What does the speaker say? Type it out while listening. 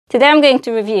Today I'm going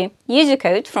to review Yuzu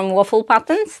Coat from Waffle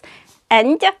Patterns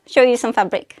and show you some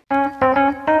fabric.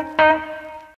 Hi,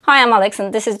 I'm Alex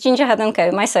and this is Gingerhead &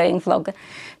 Co, my sewing vlog.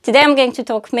 Today I'm going to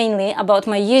talk mainly about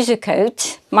my Yuzu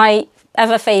Coat, my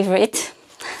ever favourite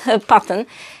pattern.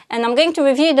 And I'm going to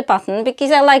review the pattern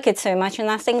because I like it so much and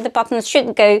I think the pattern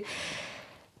should go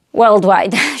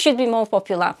worldwide, should be more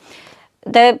popular.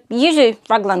 The Yuzu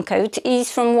raglan coat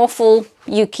is from Waffle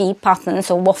Yuki patterns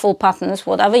or Waffle patterns,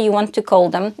 whatever you want to call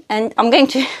them. And I'm going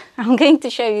to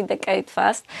show you the coat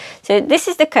first. So this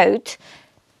is the coat.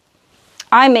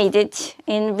 I made it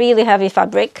in really heavy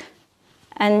fabric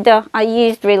and I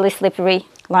used really slippery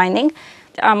lining.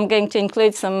 I'm going to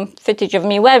include some footage of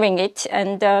me wearing it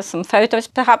and some photos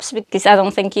perhaps, because I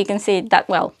don't think you can see it that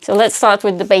well. So let's start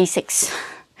with the basics.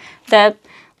 The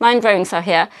line drawings are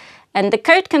here. And the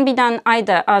coat can be done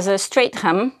either as a straight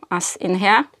hem, as in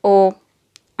here, or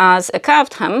as a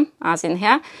curved hem, as in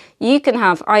here. You can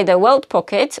have either welt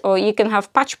pockets or you can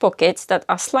have patch pockets that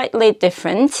are slightly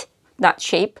different, that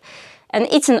shape. And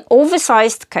it's an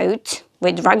oversized coat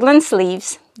with raglan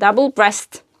sleeves, double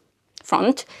breast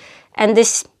front, and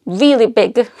this really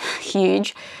big,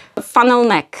 huge funnel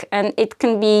neck. And it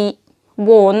can be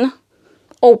worn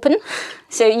open,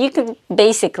 so you can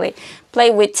basically play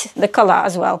with the color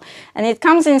as well. And it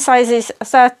comes in sizes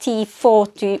 34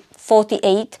 to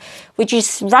 48, which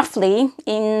is roughly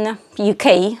in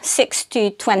UK 6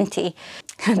 to 20.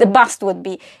 The bust would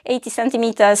be 80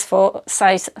 centimeters for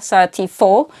size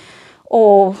 34,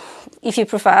 or if you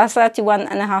prefer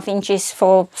 31.5 inches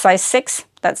for size 6,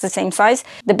 that's the same size.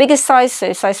 The biggest size,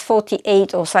 so size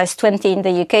 48 or size 20 in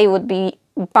the UK, would be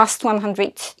bust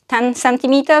 110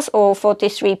 centimeters or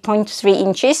 43.3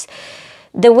 inches.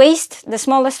 The waist, the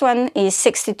smallest one, is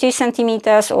 62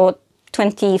 centimeters or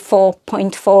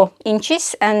 24.4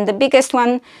 inches, and the biggest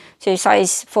one, so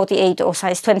size 48 or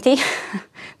size 20,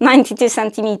 92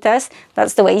 centimeters,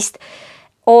 that's the waist,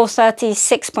 or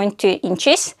 36.2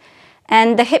 inches.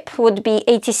 And the hip would be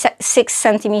 86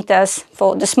 centimeters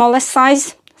for the smallest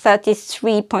size,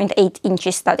 33.8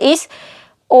 inches that is,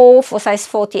 or for size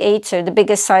 48, so the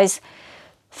biggest size,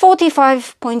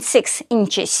 45.6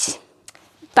 inches.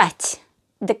 But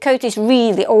the coat is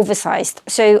really oversized,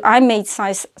 so I made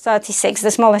size 36,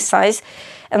 the smallest size,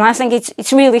 and I think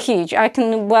it's really huge. I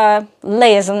can wear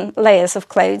layers and layers of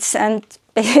clothes and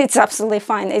it's absolutely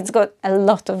fine. It's got a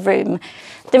lot of room.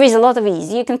 There is a lot of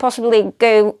ease. You can possibly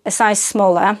go a size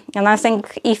smaller, and I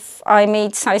think if I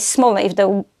made size smaller, if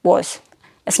there was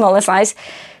a smaller size,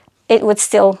 it would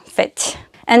still fit.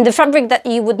 And the fabric that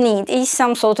you would need is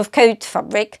some sort of coat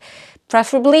fabric,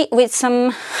 preferably with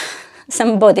some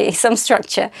body, some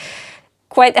structure,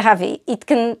 quite heavy. It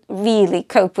can really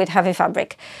cope with heavy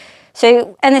fabric.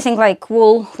 So anything like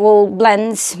wool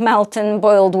blends, melt and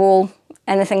boiled wool,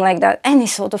 anything like that, any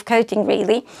sort of coating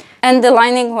really. And the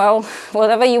lining, well,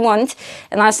 whatever you want.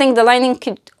 And I think the lining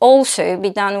could also be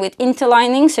done with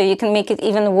interlining, so you can make it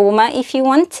even warmer if you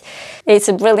want. It's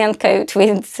a brilliant coat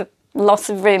with lots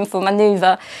of room for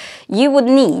maneuver. You would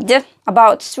need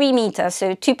about 3 meters,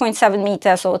 so 2.7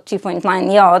 meters or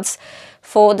 2.9 yards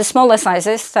for the smaller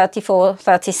sizes, 34,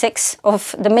 36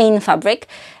 of the main fabric.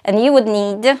 And you would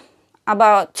need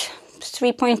about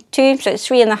 3.2, so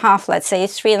 3.5, let's say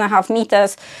 3.5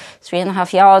 meters,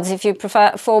 3.5 yards if you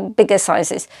prefer, for bigger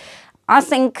sizes. I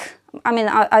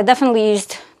definitely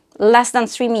used less than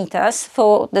 3 meters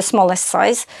for the smallest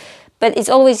size, but it's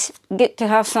always good to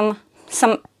have some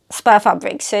spare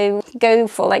fabric, so go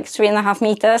for like 3.5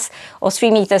 meters or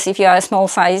 3 meters if you are a small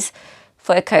size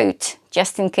for a coat,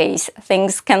 just in case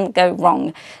things can go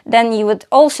wrong. Then you would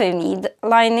also need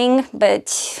lining,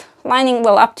 but lining,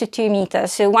 well, up to 2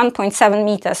 meters, so 1.7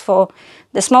 meters for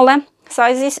the smaller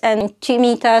sizes and 2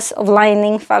 meters of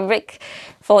lining fabric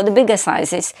for the bigger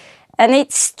sizes. And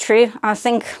it's true, I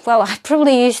think, well, I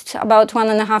probably used about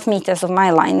 1.5 meters of my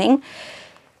lining,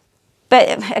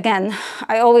 but again,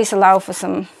 I always allow for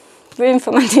some room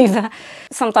for maneuver.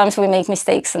 Sometimes we make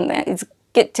mistakes and it's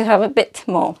good to have a bit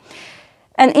more.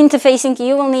 And interfacing,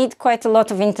 you will need quite a lot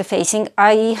of interfacing.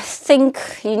 I think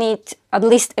you need at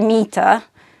least 1 meter.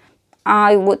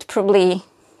 I would probably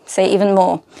say even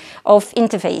more of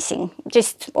interfacing,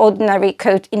 just ordinary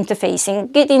coat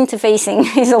interfacing. Good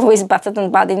interfacing is always better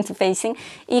than bad interfacing.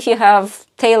 If you have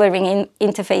tailoring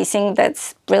interfacing,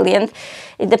 that's brilliant.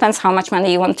 It depends how much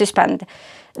money you want to spend.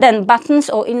 Then buttons,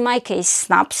 or in my case,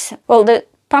 snaps. Well, the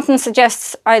pattern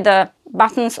suggests either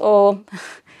buttons or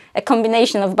a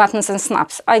combination of buttons and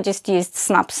snaps. I just used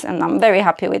snaps and I'm very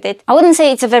happy with it. I wouldn't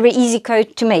say it's a very easy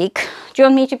coat to make. Do you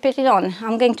want me to put it on?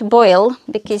 I'm going to boil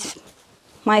because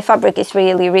my fabric is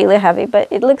really, really heavy, but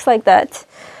it looks like that.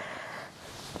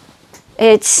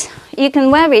 you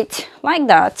can wear it like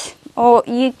that, or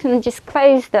you can just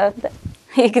close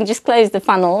you can just close the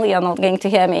funnel. You're not going to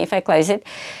hear me if I close it,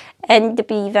 and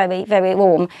be very, very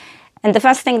warm. And the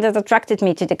first thing that attracted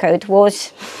me to the coat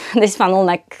was this funnel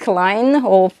neck line,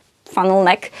 or funnel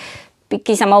neck,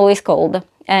 because I'm always cold.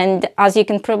 And as you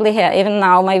can probably hear, even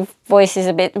now my voice is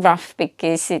a bit rough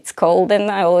because it's cold,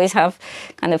 and I always have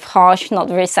kind of harsh, not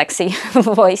very sexy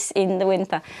voice in the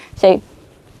winter. So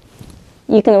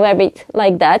you can wear it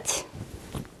like that.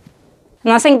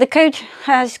 And I think the coat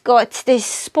has got this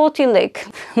sporty look,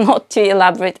 not too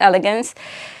elaborate elegance.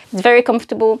 It's very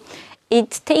comfortable.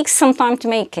 It takes some time to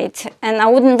make it, and I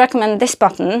wouldn't recommend this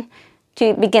button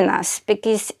to beginners,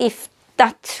 because if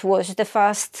that was the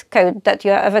first coat that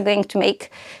you're ever going to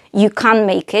make, you can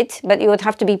make it, but you would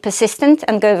have to be persistent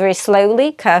and go very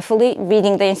slowly, carefully,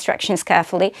 reading the instructions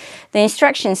carefully. The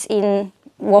instructions in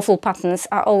waffle patterns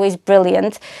are always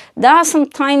brilliant. There are some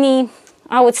tiny,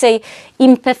 I would say,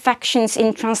 imperfections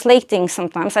in translating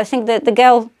sometimes. I think that the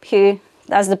girl who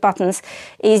does the patterns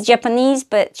is Japanese,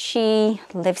 but she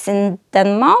lives in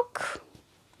Denmark,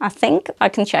 I think. I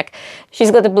can check.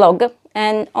 She's got a blog,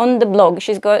 and on the blog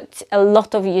she's got a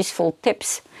lot of useful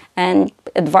tips and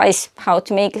advice how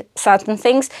to make certain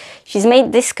things. She's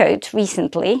made this coat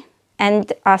recently,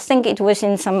 and I think it was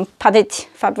in some padded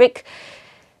fabric.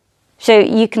 So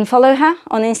you can follow her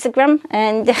on Instagram,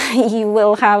 and you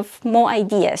will have more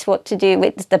ideas what to do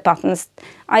with the patterns.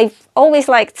 I've always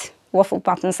liked waffle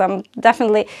patterns. I'm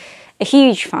definitely a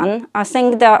huge fan. I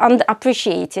think they're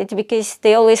underappreciated because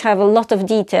they always have a lot of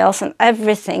details, and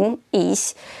everything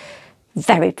is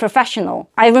very professional.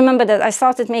 I remember that I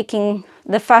started making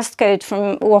the first coat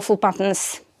from waffle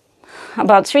patterns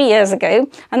about 3 years ago.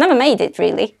 I never made it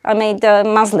really. I made the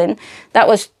muslin. That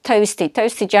was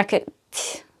toasty jacket,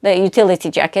 the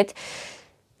utility jacket.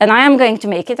 And I am going to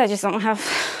make it, I just don't have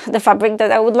the fabric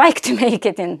that I would like to make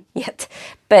it in yet.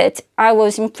 But I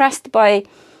was impressed by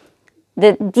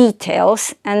the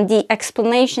details and the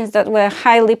explanations that were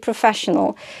highly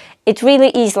professional. It really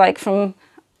is like from,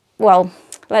 well,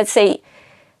 let's say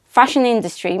fashion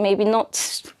industry, maybe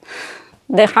not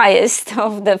the highest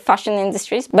of the fashion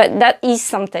industries, but that is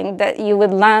something that you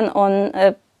would learn on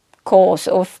a course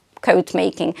of coat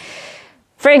making.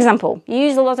 For example, you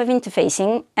use a lot of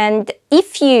interfacing, and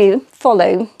if you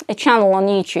follow a channel on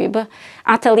YouTube,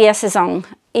 Atelier Cezanne,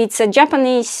 it's a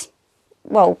Japanese,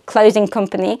 well, clothing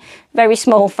company, very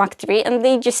small factory, and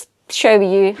they just show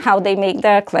you how they make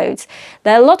their clothes.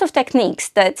 There are a lot of techniques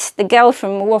that the girl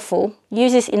from Waffle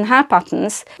uses in her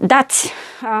patterns that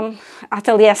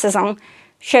Atelier Cezanne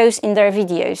shows in their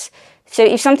videos. So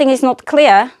if something is not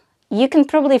clear, you can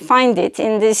probably find it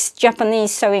in this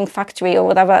Japanese sewing factory, or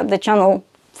whatever the channel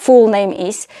full name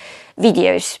is,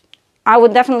 videos. I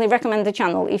would definitely recommend the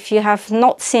channel. If you have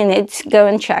not seen it, go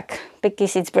and check,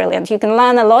 because it's brilliant. You can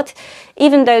learn a lot,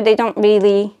 even though they don't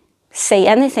really say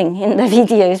anything in the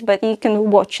videos, but you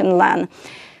can watch and learn.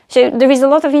 So there is a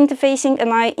lot of interfacing,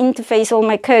 and I interface all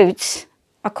my coats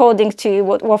according to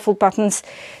what waffle patterns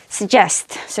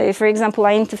suggest. So for example,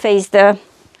 I interface the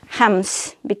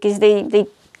hems because they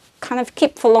kind of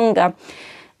keep for longer.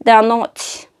 They are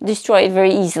not destroyed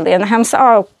very easily, and hems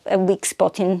are a weak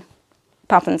spot in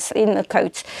patterns, in the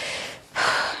coats.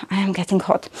 I am getting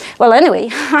hot. Well, anyway,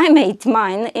 I made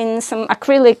mine in some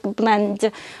acrylic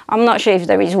blend. I'm not sure if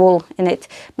there is wool in it,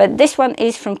 but this one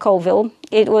is from Colville.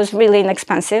 It was really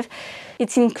inexpensive.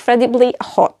 It's incredibly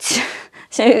hot.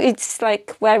 So it's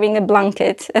like wearing a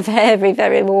blanket, a very,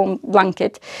 very warm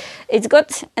blanket. It's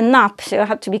got a nap, so I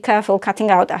had to be careful cutting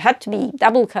out. I had to be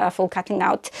double careful cutting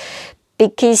out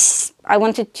because I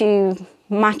wanted to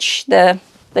match the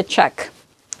check.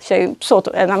 So sort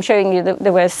of, and I'm showing you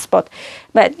the worst spot.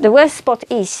 But the worst spot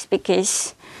is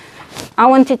because I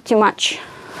wanted to match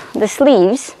the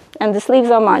sleeves, and the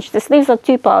sleeves are matched. The sleeves are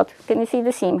two-part. Can you see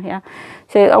the seam here?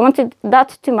 So I wanted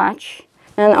that to match,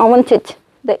 and I wanted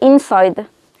the inside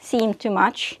seam to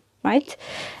match, right?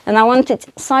 And I wanted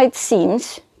side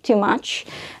seams to match,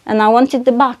 and I wanted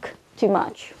the back to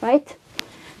match, right?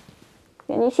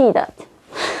 Can you see that?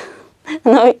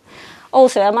 No.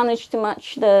 Also, I managed to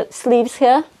match the sleeves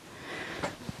here.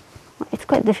 It's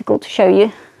quite difficult to show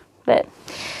you, but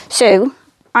so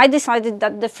I decided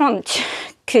that the front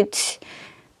could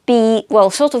be, well,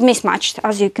 sort of mismatched,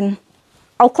 as you can.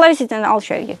 I'll close it and I'll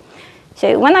show you.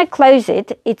 So when I close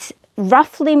it, it's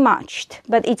roughly matched,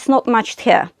 but it's not matched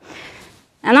here.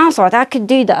 And I thought I could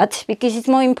do that because it's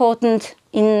more important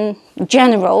in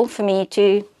general for me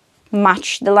to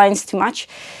match the lines to match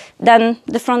than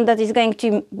the front that is going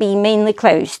to be mainly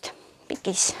closed.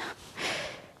 Because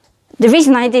the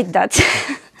reason I did that,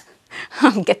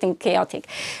 I'm getting chaotic.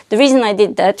 The reason I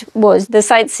did that was the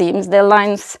side seams, the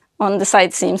lines on the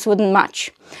side seams wouldn't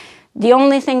match. The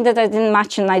only thing that I didn't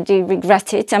match, and I do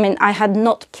regret it, I mean, I had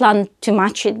not planned to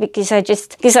match it because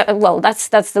well, that's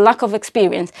the lack of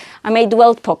experience. I made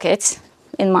welt pockets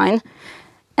in mine,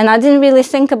 and I didn't really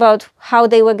think about how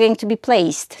they were going to be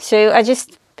placed. So I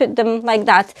just put them like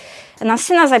that. And as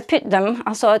soon as I put them,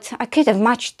 I thought I could have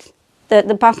matched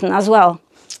the pattern as well.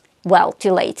 Well,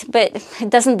 too late, but it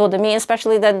doesn't bother me,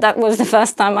 especially that was the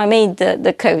first time I made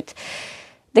the coat.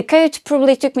 The coat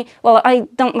probably took me, well, I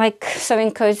don't like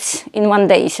sewing coats in one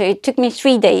day, so it took me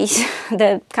 3 days,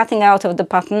 the cutting out of the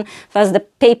pattern, first the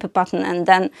paper pattern and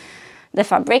then the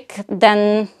fabric,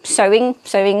 then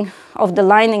sewing of the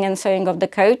lining and sewing of the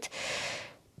coat.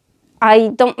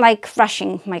 I don't like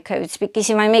rushing my coats because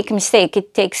if I make a mistake,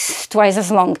 it takes twice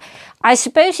as long. I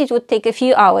suppose it would take a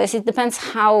few hours. It depends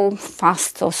how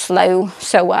fast or slow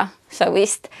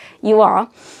sewist you are.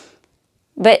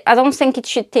 But I don't think it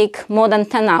should take more than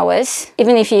 10 hours,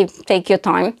 even if you take your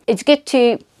time. It's good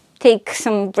to take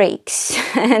some breaks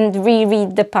and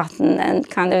reread the pattern and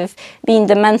kind of be in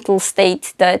the mental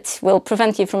state that will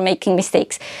prevent you from making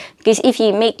mistakes. Because if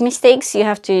you make mistakes, you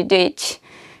have to do it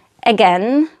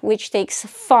again, which takes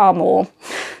far more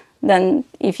than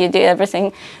if you do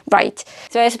everything right.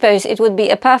 So I suppose it would be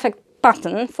a perfect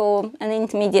pattern for an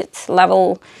intermediate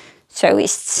level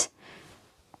sewists.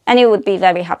 And you would be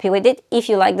very happy with it if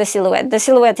you like the silhouette. The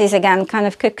silhouette is again kind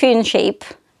of cocoon shape,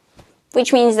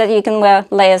 which means that you can wear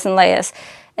layers and layers.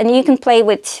 And you can play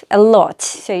with a lot.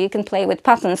 So you can play with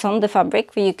patterns on the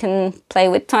fabric, you can play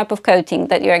with type of coating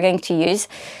that you are going to use.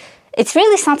 It's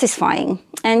really satisfying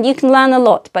and you can learn a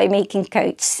lot by making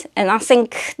coats. And I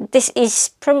think this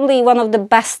is probably one of the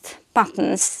best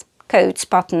patterns, coats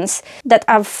patterns, that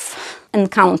I've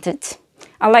encountered.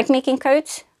 I like making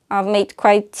coats. I've made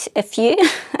quite a few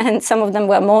and some of them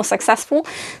were more successful.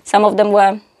 Some of them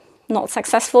were not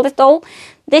successful at all.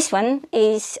 This one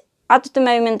is at the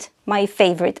moment my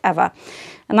favorite ever.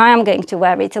 And I am going to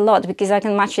wear it a lot because I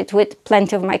can match it with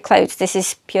plenty of my clothes. This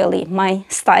is purely my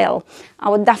style. I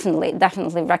would definitely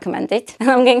recommend it. And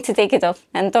I'm going to take it off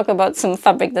and talk about some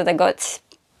fabric that I got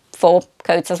for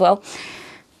coats as well.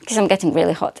 Because I'm getting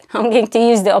really hot. I'm going to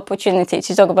use the opportunity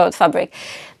to talk about fabric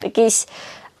because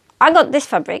I got this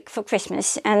fabric for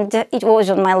Christmas and it was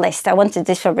on my list. I wanted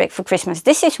this fabric for Christmas.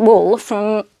 This is wool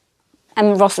from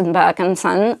M. Rosenberg &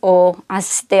 Son, or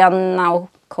as they are now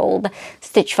called,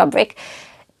 stitch fabric.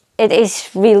 It is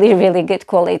really good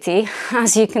quality,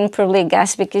 as you can probably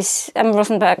guess, because M.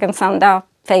 Rosenberg & Son are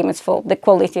famous for the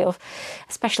quality of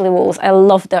especially wools. I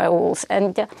love their wools,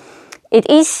 and it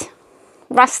is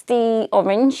rusty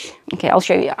orange. Okay, I'll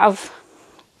show you. I'll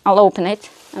open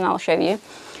it and I'll show you.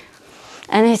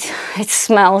 And it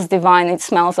smells divine. It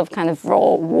smells of kind of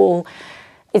raw wool.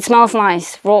 It smells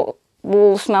nice. Raw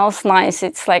wool smells nice.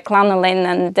 It's like lanolin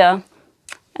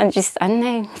and just, I don't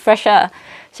know, fresh air.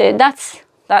 So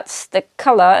that's the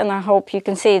color, and I hope you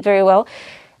can see it very well.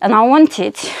 And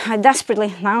I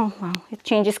desperately, now, well, it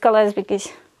changes colors because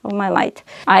of my light.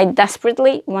 I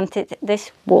desperately wanted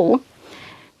this wool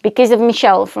because of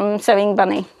Michelle from Sewing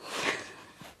Bunny.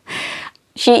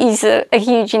 She is a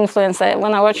huge influencer.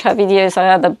 When I watch her videos,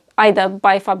 I either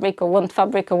buy fabric or want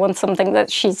something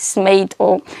that she's made,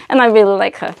 and I really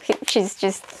like her. She's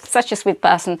just such a sweet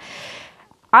person.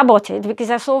 I bought it because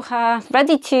I saw her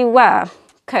ready-to-wear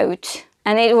coat,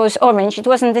 and it was orange. It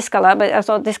wasn't this color, but I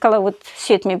thought this color would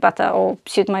suit me better, or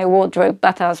suit my wardrobe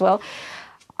better as well.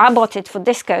 I bought it for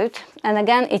this coat, and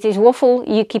again, it is Waffle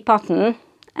Yuki pattern,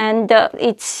 and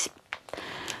it's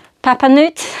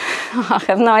peppermint. I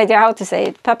have no idea how to say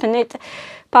it. Peppermint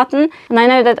pattern. And I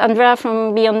know that Andrea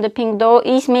from Beyond the Pink Door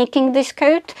is making this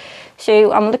coat,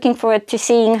 so I'm looking forward to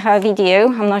seeing her video.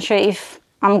 I'm not sure if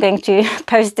I'm going to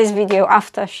post this video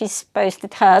after she's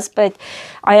posted hers, but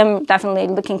I am definitely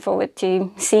looking forward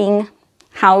to seeing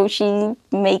how she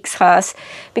makes hers,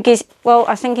 because, well,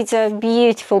 I think it's a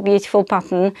beautiful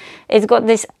pattern. It's got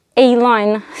this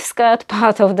A-line skirt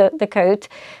part of the coat,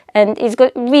 and it's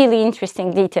got really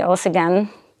interesting details again.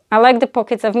 I like the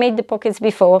pockets. I've made the pockets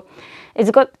before. It's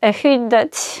got a hood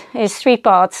that is 3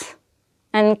 parts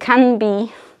and can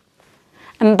be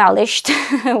embellished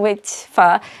with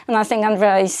fur, and I think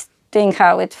Andrea is doing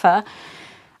her with fur.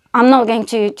 I'm not going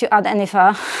to add any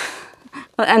fur,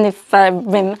 any fur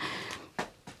rim,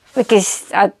 because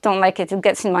I don't like it. It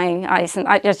gets in my eyes and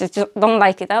I just don't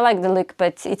like it. I like the look,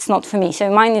 but it's not for me.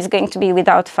 So mine is going to be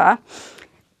without fur.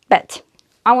 But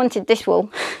I wanted this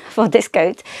wool for this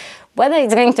coat. Whether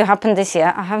it's going to happen this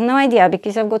year, I have no idea,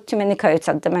 because I've got too many coats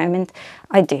at the moment.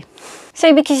 I do.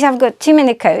 So because I've got too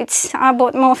many coats, I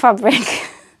bought more fabric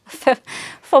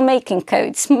for making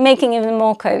coats, making even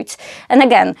more coats. And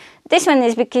again, this one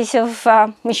is because of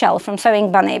Michelle from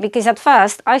Sewing Bunny, because at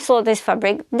first I saw this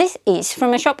fabric. This is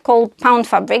from a shop called Pound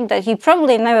Fabric that you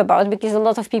probably know about because a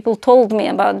lot of people told me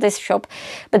about this shop.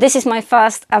 But this is my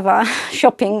first ever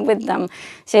shopping with them.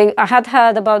 So I had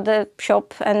heard about the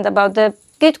shop and about the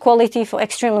good quality for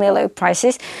extremely low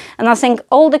prices. And I think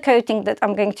all the coating that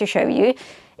I'm going to show you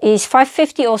is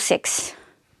 £5.50 or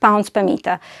 £6 per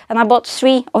meter. And I bought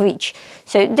 3 of each.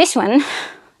 So this one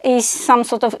is some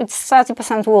sort of, it's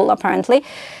 30% wool apparently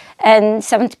and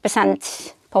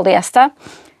 70% polyester.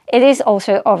 It is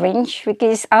also orange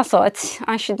because I thought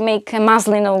I should make a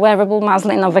muslin or wearable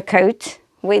muslin of a coat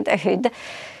with a hood,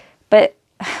 but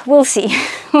we'll see.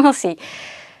 We'll see.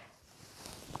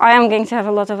 I am going to have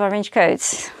a lot of orange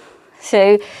coats,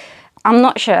 so I'm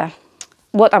not sure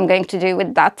what I'm going to do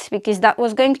with that, because that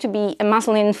was going to be a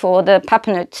muslin for the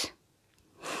peppermint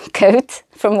coat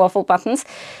from Waffle Patterns,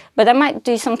 but I might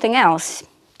do something else.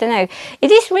 Don't know.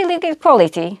 It is really good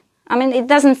quality. I mean, it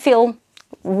doesn't feel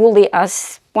woolly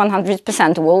as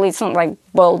 100% wool. It's not like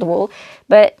boiled wool,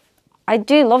 but I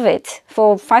do love it.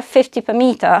 For £5.50 per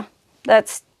meter,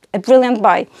 that's a brilliant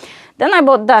buy. Then I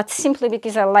bought that simply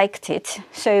because I liked it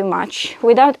so much,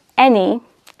 without any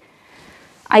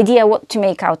idea what to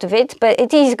make out of it, but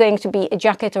it is going to be a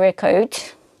jacket or a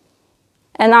coat.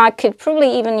 And I could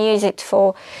probably even use it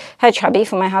for hedge hubby,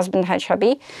 for my husband hedge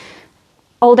hubby.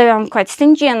 Although I'm quite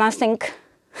stingy and I think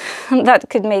that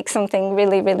could make something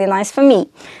really, really nice for me,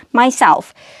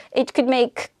 myself. It could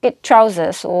make good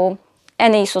trousers or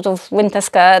any sort of winter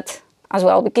skirt as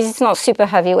well, because it's not super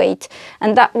heavyweight.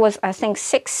 And that was, I think,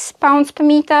 £6 per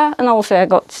meter. And also I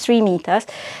got 3 meters.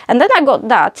 And then I got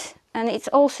that. And it's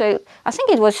also, I think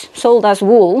it was sold as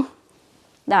wool.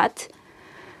 That,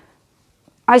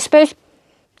 I suppose,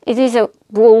 it is a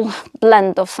wool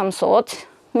blend of some sort,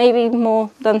 maybe more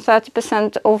than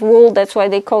 30% of wool, that's why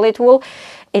they call it wool.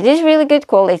 It is really good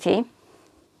quality,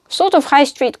 sort of high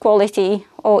street quality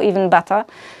or even better.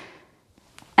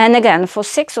 And again, for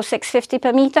 £6 or £6.50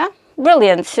 per meter,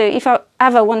 brilliant. So if I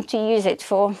ever want to use it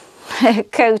for a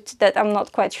coat that I'm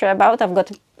not quite sure about, I've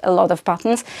got a lot of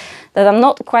patterns that I'm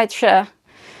not quite sure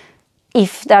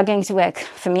if they're going to work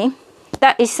for me.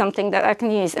 That is something that I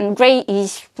can use. And grey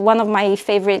is one of my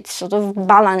favorite sort of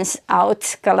balance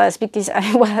out colors, because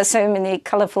I wear so many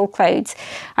colorful clothes.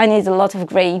 I need a lot of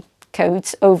grey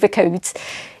coats, overcoats,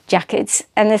 jackets,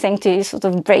 anything to sort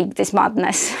of break this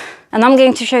madness. And I'm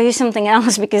going to show you something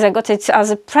else because I got it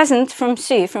as a present from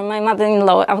Sue, from my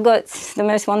mother-in-law. I've got the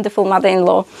most wonderful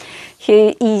mother-in-law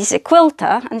who is a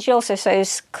quilter, and she also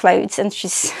sews clothes, and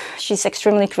she's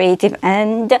extremely creative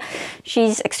and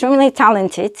she's extremely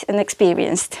talented and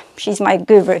experienced. She's my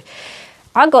guru.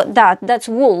 I got that's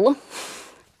wool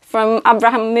from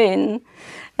Abraham Moon,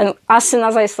 and as soon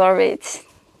as I saw it,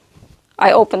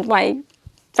 I opened my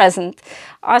present.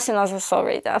 As soon as I saw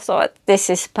it, I thought, this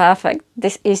is perfect.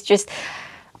 This is just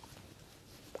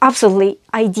absolutely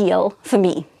ideal for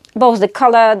me. Both the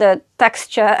color, the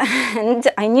texture, and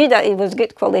I knew that it was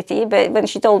good quality, but when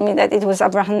she told me that it was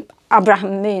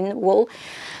Abraham Moon wool,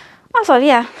 I thought,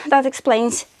 yeah, that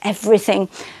explains everything.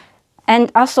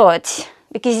 And I thought,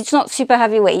 because it's not super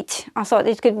heavyweight, I thought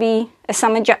it could be a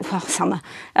summer jacket,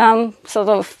 well, sort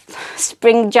of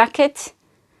spring jacket.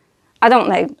 I don't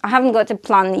know, I haven't got a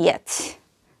plan yet,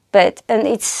 and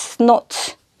it's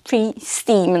not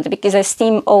pre-steamed because I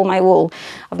steam all my wool.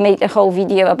 I've made a whole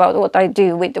video about what I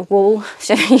do with the wool,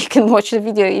 so you can watch the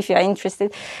video if you're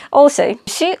interested. Also,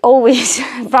 she always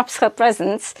wraps her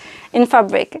presents in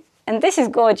fabric, and this is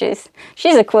gorgeous.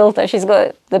 She's a quilter, she's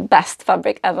got the best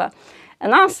fabric ever.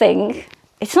 And I think,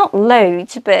 it's not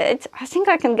loads, but I think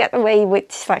I can get away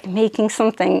with like making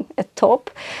something a top.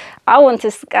 I want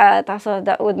a skirt. I thought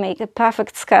that would make a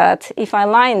perfect skirt if I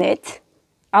line it.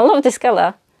 I love this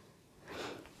color.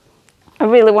 I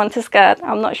really want a skirt.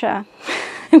 I'm not sure.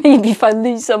 Maybe if I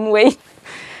lose some weight,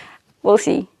 we'll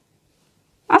see.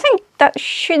 I think that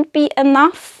should be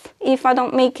enough if I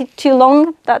don't make it too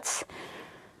long.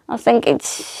 I think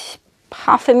it's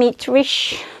half a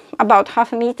meter-ish, about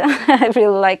half a meter. I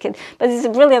really like it. But it's a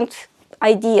brilliant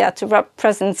idea to wrap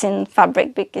presents in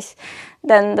fabric, because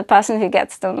then the person who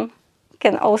gets them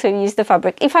can also use the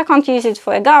fabric. If I can't use it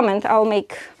for a garment, I'll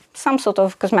make some sort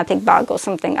of cosmetic bag or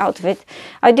something out of it.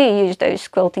 I do use those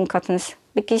quilting cottons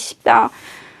because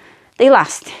they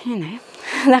last, you know,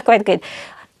 they're quite good.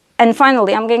 And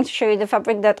finally, I'm going to show you the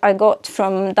fabric that I got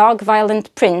from Dark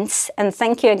Violent Prints. And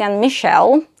thank you again,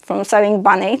 Michelle from Sewing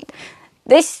Bunny.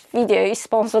 This video is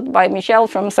sponsored by Michelle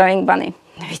from Sewing Bunny.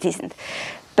 No, it isn't.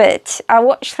 But I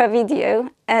watched her video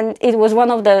and it was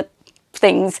one of the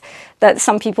things that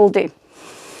some people do.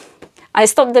 I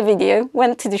stopped the video,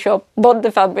 went to the shop, bought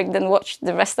the fabric, then watched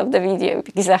the rest of the video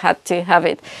because I had to have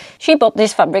it. She bought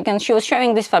this fabric and she was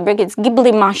showing this fabric. It's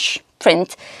Ghibli Mush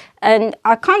print. And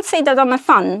I can't say that I'm a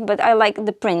fan, but I like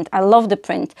the print. I love the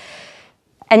print.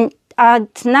 And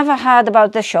I'd never heard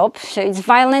about the shop. So it's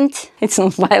violent. It's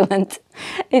not violent.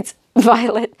 It's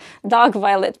violet, dark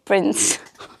violet prints.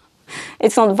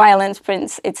 It's not violent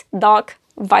prints. It's dark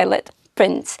violet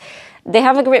prints. They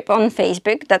have a group on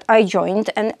Facebook that I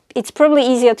joined, and it's probably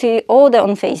easier to order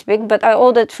on Facebook, but I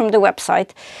ordered from the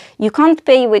website. You can't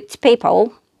pay with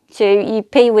PayPal, so you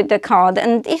pay with the card,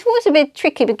 and it was a bit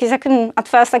tricky because at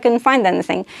first I couldn't find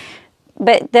anything.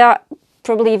 But they are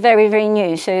probably very, very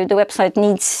new, so the website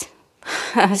needs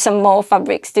some more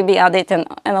fabrics to be added and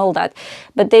all that.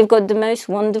 But they've got the most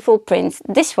wonderful prints.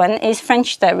 This one is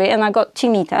French terry, and I got 2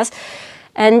 meters,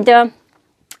 and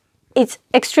it's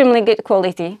extremely good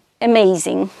quality.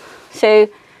 Amazing. So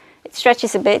it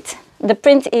stretches a bit. The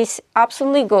print is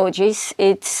absolutely gorgeous.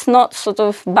 It's not sort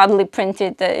of badly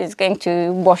printed that it's going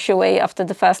to wash away after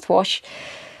the first wash.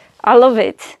 I love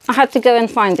it. I had to go and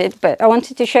find it, but I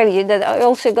wanted to show you that I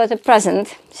also got a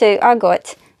present. So I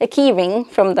got a key ring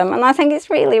from them, and I think it's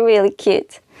really, really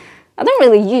cute. I don't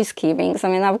really use key rings. I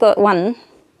mean, I've got one,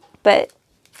 but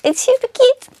it's super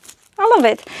cute. I love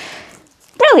it.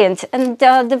 Brilliant. And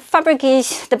the fabric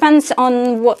depends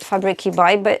on what fabric you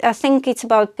buy, but I think it's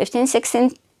about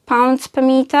 15-16 pounds per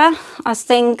meter. I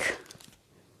think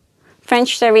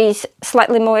French terry is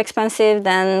slightly more expensive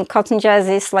than cotton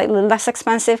jersey is slightly less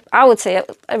expensive. I would say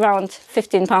around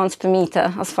 15 pounds per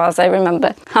meter as far as I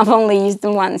remember. I've only used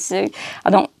them once, so I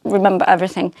don't remember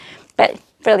everything, but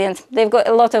brilliant. They've got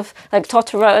a lot of like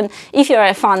Totoro, and if you're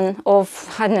a fan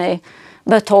of, I don't know,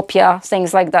 Botopia,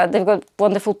 things like that. They've got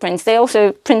wonderful prints. They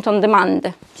also print on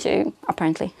demand, so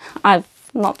apparently I've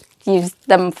not used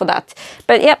them for that.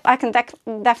 But yep, I can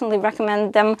definitely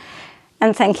recommend them.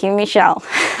 And thank you, Michelle,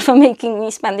 for making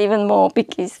me spend even more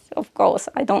because, of course,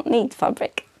 I don't need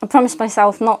fabric. I promised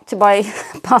myself not to buy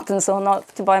patterns or not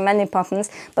to buy many patterns,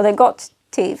 but I got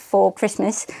 2 for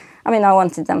Christmas. I mean, I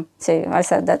wanted them, so I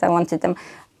said that I wanted them.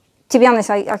 To be honest,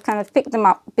 I kind of picked them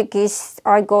up because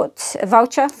I got a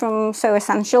voucher from So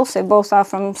Essential. So both are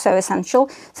from So Essential.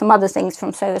 Some other things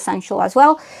from So Essential as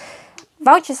well.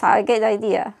 Vouchers are a good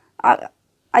idea.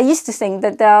 I used to think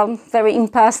that they are very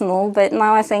impersonal, but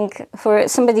now I think for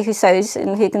somebody who sews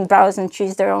and who can browse and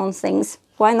choose their own things,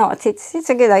 why not? It's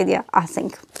a good idea, I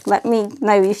think. Let me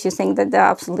know if you think that they're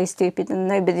absolutely stupid and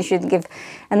nobody should give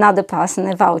another person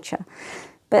a voucher.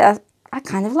 But I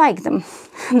kind of like them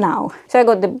now. So I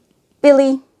got the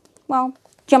Billy, well,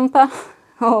 jumper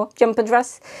or jumper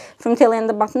dress from Tilly and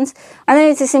the Buttons. I know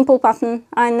it's a simple pattern.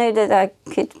 I know that I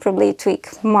could probably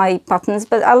tweak my patterns,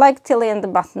 but I like Tilly and the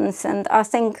Buttons, and I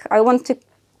think I want to,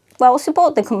 well,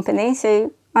 support the company.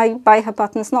 So I buy her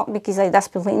patterns not because I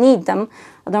desperately need them.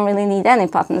 I don't really need any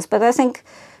patterns, but I think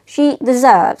she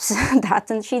deserves that,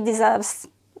 and she deserves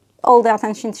all the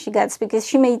attention she gets because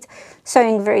she made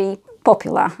sewing very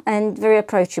popular and very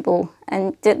approachable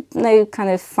and did no kind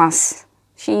of fuss.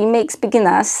 She makes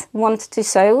beginners want to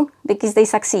sew because they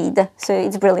succeed, so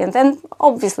it's brilliant. And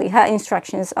obviously her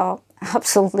instructions are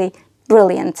absolutely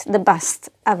brilliant, the best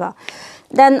ever.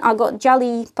 Then I got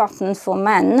jelly pattern for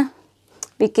men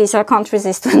because I can't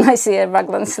resist when I see a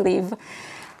raglan sleeve.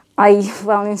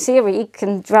 Well, in theory,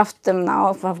 can draft them now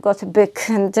if I've got a book,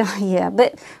 and yeah,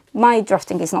 but my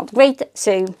drafting is not great,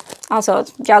 so I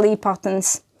thought jelly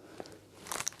patterns.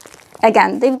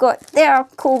 Again, they are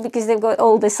cool because they've got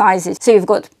all the sizes. So you've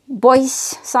got boys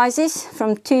sizes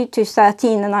from 2 to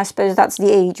 13, and I suppose that's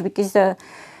the age because the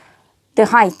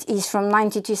height is from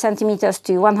 92 centimeters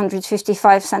to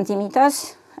 155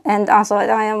 centimeters. And I thought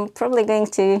I am probably going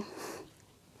to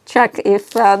check if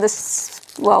this,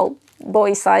 well,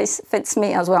 boy size fits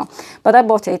me as well. But I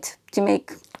bought it to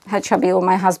make her chubby or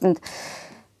my husband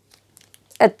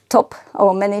a top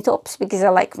or many tops because I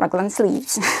like raglan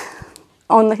sleeves.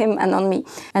 On him and on me.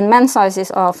 And men's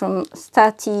sizes are from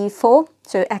 34,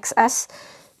 so XS,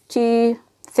 to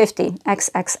 50,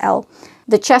 XXL.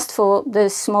 The chest for the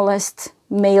smallest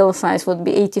male size would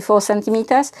be 84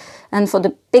 centimeters, and for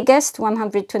the biggest,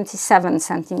 127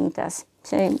 centimeters.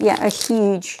 So yeah, a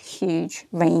huge, huge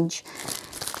range.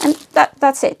 And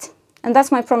that's it. And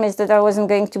that's my promise that I wasn't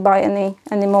going to buy any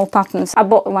more patterns. I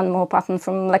bought one more pattern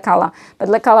from Le Cala, but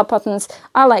Le Cala patterns,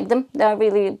 I like them. They're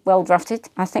really well drafted,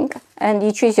 I think. And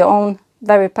you choose your own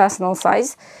very personal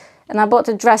size. And I bought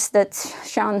a dress that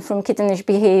Sean from Kittenish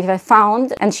Behaviour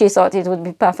found, and she thought it would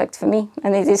be perfect for me,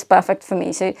 and it is perfect for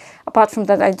me. So apart from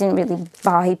that, I didn't really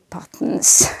buy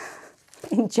patterns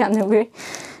in January.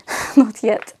 not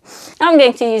yet. I'm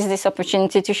going to use this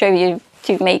opportunity to show you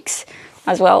 2 makes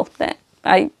as well that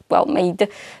I, well, made.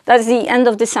 That's the end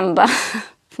of December,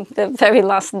 the very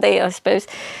last day, I suppose.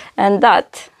 And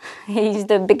that is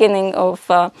the beginning of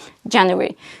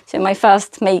January. So my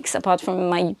first makes, apart from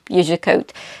my Yuzu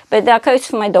Coat. But there are coats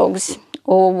for my dogs,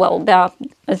 or, well,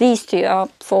 these 2 are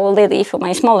for Lily, for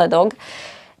my smaller dog.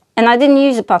 And I didn't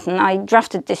use a pattern, I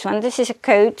drafted this one. This is a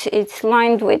coat, it's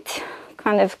lined with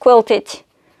kind of quilted,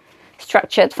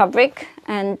 structured fabric.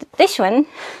 And this one,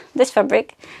 this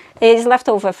fabric, is left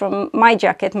over from my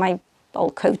jacket, my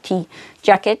old coaty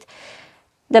jacket.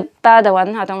 The better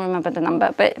one, I don't remember the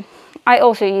number, but I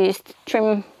also used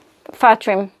trim, fur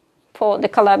trim for the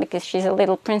color because she's a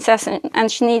little princess and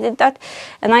she needed that.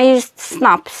 And I used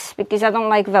snaps because I don't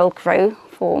like Velcro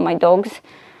for my dogs.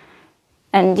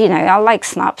 And, you know, I like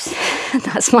snaps.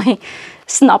 That's my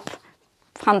snap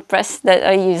hand press that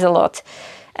I use a lot.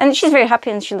 And she's very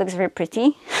happy and she looks very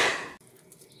pretty.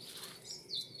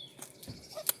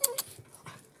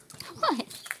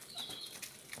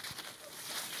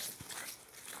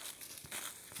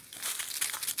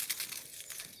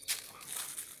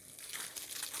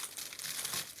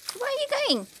 Where are you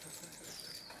going?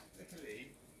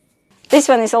 This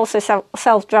one is also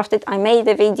self-drafted. I made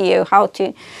a video how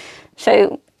to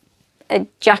sew a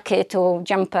jacket or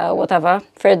jumper or whatever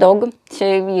for a dog, so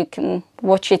you can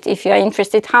watch it if you're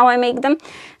interested how I make them.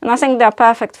 And I think they're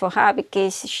perfect for her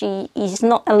because she is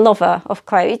not a lover of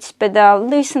clothes, but they're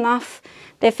loose enough,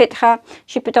 they fit her.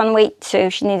 She put on weight, so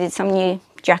she needed some new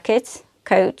jackets,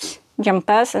 coats,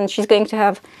 jumpers, and she's going to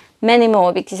have many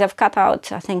more because I've cut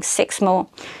out, I think, 6 more.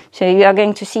 So you are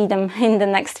going to see them in the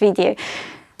next video.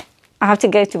 I have to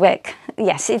go to work.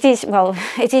 Yes, it is, well,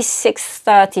 it is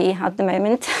 6:30 at the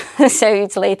moment, so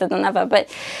it's later than ever, but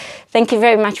thank you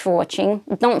very much for watching.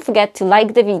 Don't forget to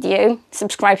like the video,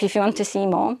 subscribe if you want to see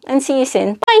more, and see you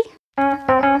soon.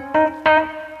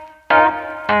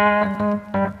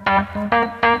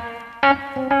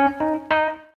 Bye!